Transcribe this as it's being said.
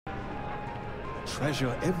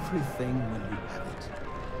Treasure everything when you have it.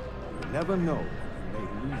 You never know when you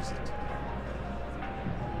may lose it.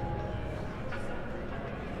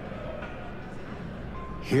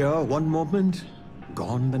 Here one moment,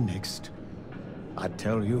 gone the next. I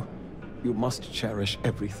tell you, you must cherish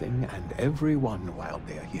everything and everyone while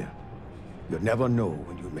they're here. You never know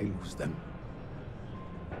when you may lose them.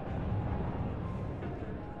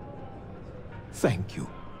 Thank you.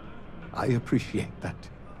 I appreciate that.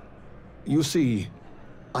 You see,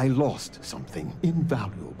 I lost something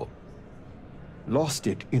invaluable. Lost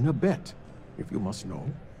it in a bet, if you must know.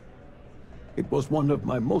 It was one of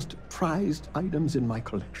my most prized items in my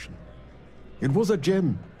collection. It was a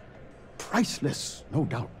gem. Priceless, no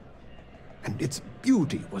doubt. And its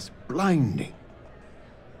beauty was blinding.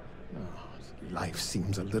 Oh, life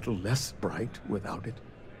seems a little less bright without it.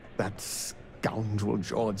 That scoundrel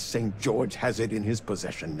George St. George has it in his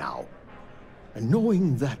possession now. And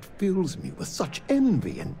knowing that fills me with such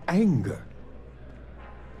envy and anger.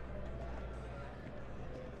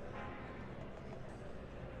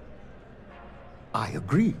 I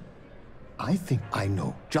agree. I think I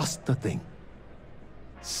know just the thing.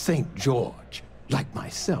 St. George, like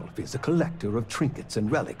myself, is a collector of trinkets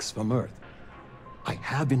and relics from Earth. I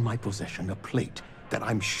have in my possession a plate that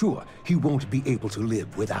I'm sure he won't be able to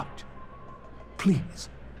live without. Please,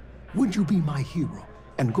 would you be my hero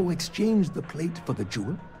and go exchange the plate for the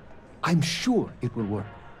jewel? I'm sure it will work.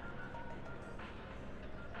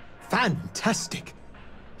 Fantastic!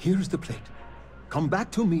 Here's the plate. Come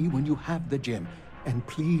back to me when you have the gem, and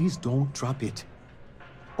please don't drop it.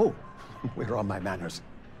 Oh, where are my manners?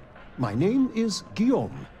 My name is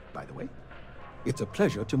Guillaume, by the way. It's a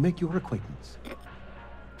pleasure to make your acquaintance.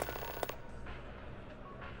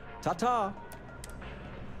 Ta-ta!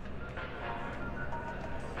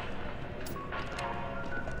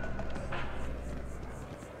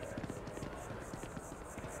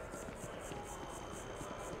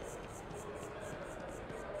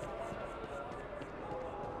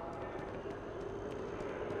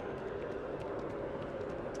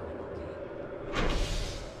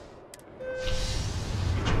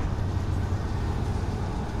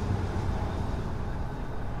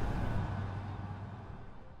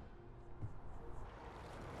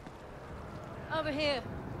 Over here.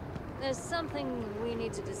 There's something we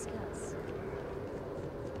need to discuss.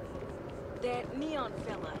 That neon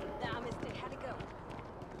fella. Nah, mister, how'd it go?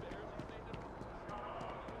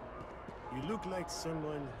 You look like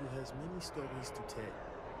someone who has many stories to tell.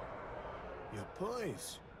 Your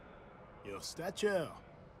poise. Your stature.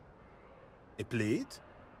 A plate?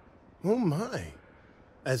 Oh my.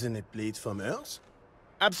 As in a plate from Earth?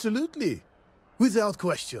 Absolutely. Without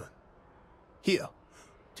question. Here,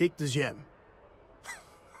 take the gem.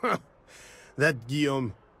 That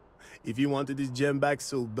Guillaume, if he wanted his gem back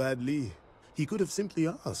so badly, he could have simply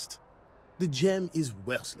asked. The gem is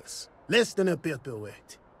worthless, less than a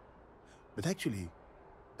paperweight. But actually,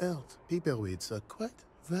 Earth paperweights are quite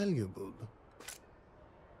valuable.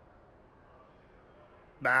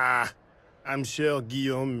 Bah, I'm sure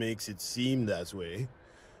Guillaume makes it seem that way.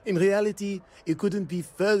 In reality, it couldn't be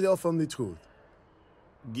further from the truth.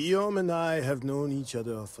 Guillaume and I have known each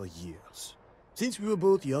other for years. Since we were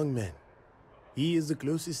both young men, he is the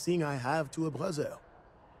closest thing I have to a brother.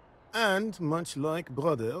 And, much like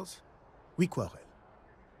brothers, we quarrel.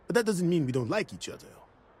 But that doesn't mean we don't like each other.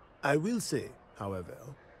 I will say, however,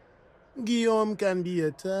 Guillaume can be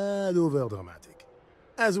a tad overdramatic,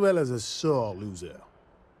 as well as a sore loser.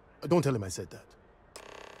 Don't tell him I said that.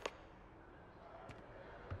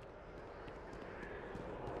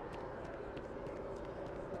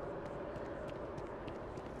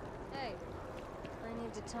 Hey, I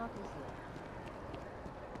need to talk with you.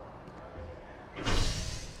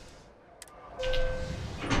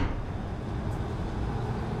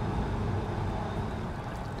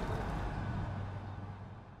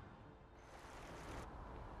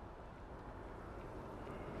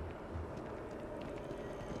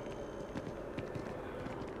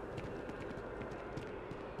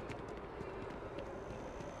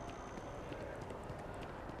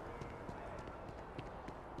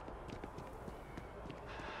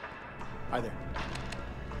 Hi there.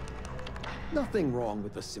 Nothing wrong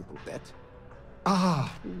with a simple bet.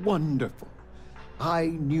 Ah, wonderful. I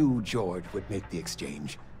knew George would make the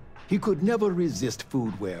exchange. He could never resist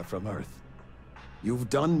foodware from Earth. You've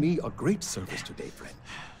done me a great service today, friend.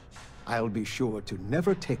 I'll be sure to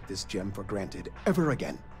never take this gem for granted ever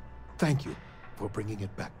again. Thank you for bringing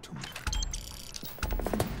it back to me.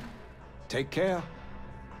 Take care.